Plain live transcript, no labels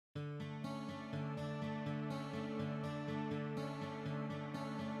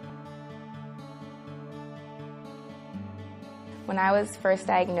When I was first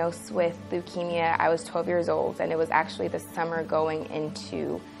diagnosed with leukemia, I was 12 years old, and it was actually the summer going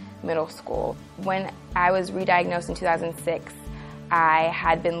into middle school. When I was re-diagnosed in 2006, I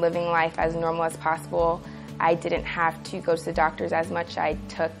had been living life as normal as possible. I didn't have to go to the doctors as much. I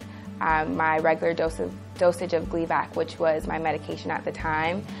took my regular dosage of Gleevec, which was my medication at the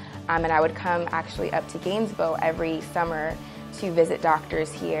time, and I would come actually up to Gainesville every summer to visit doctors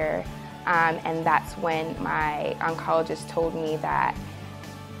here. And that's when my oncologist told me that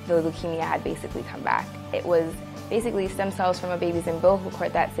the leukemia had basically come back. It was basically stem cells from a baby's umbilical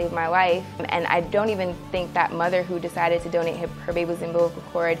cord that saved my life. And I don't even think that mother who decided to donate her baby's umbilical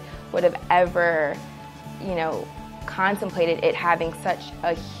cord would have ever, contemplated it having such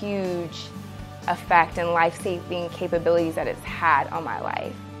a huge effect and life-saving capabilities that it's had on my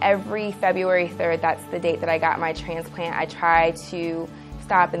life. Every February 3rd, that's the date that I got my transplant, I try to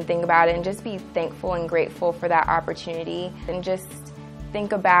stop and think about it and just be thankful and grateful for that opportunity, and just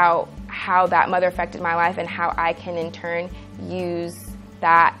think about how that mother affected my life and how I can in turn use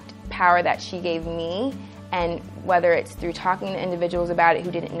that power that she gave me, and whether it's through talking to individuals about it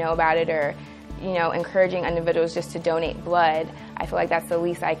who didn't know about it, or encouraging individuals just to donate blood, I feel like that's the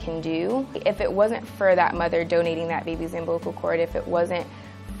least I can do. If it wasn't for that mother donating that baby's umbilical cord, if it wasn't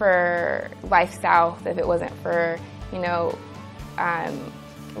for Life South, if it wasn't for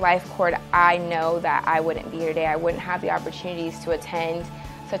Life Cord, I know that I wouldn't be here today. I wouldn't have the opportunities to attend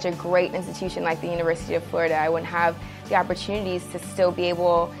such a great institution like the University of Florida. I wouldn't have the opportunities to still be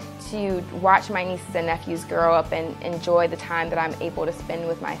able to watch my nieces and nephews grow up and enjoy the time that I'm able to spend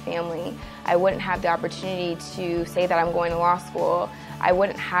with my family. I wouldn't have the opportunity to say that I'm going to law school. I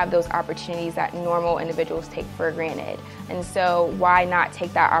wouldn't have those opportunities that normal individuals take for granted. And so why not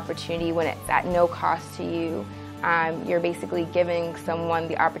take that opportunity when it's at no cost to you? You're basically giving someone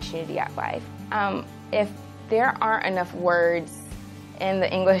the opportunity at life. If there aren't enough words in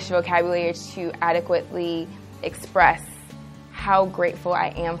the English vocabulary to adequately express how grateful I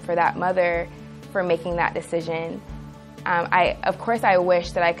am for that mother for making that decision, of course I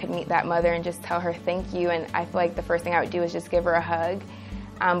wish that I could meet that mother and just tell her thank you, and I feel like the first thing I would do is just give her a hug.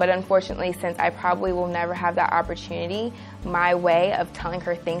 But unfortunately, since I probably will never have that opportunity, my way of telling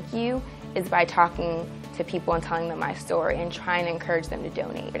her thank you is by talking to people and telling them my story and trying to encourage them to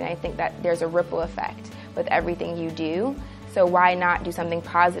donate. And I think that there's a ripple effect with everything you do. So why not do something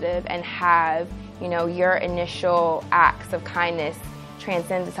positive and have, your initial acts of kindness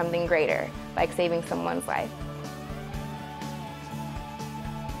transcend to something greater, like saving someone's life.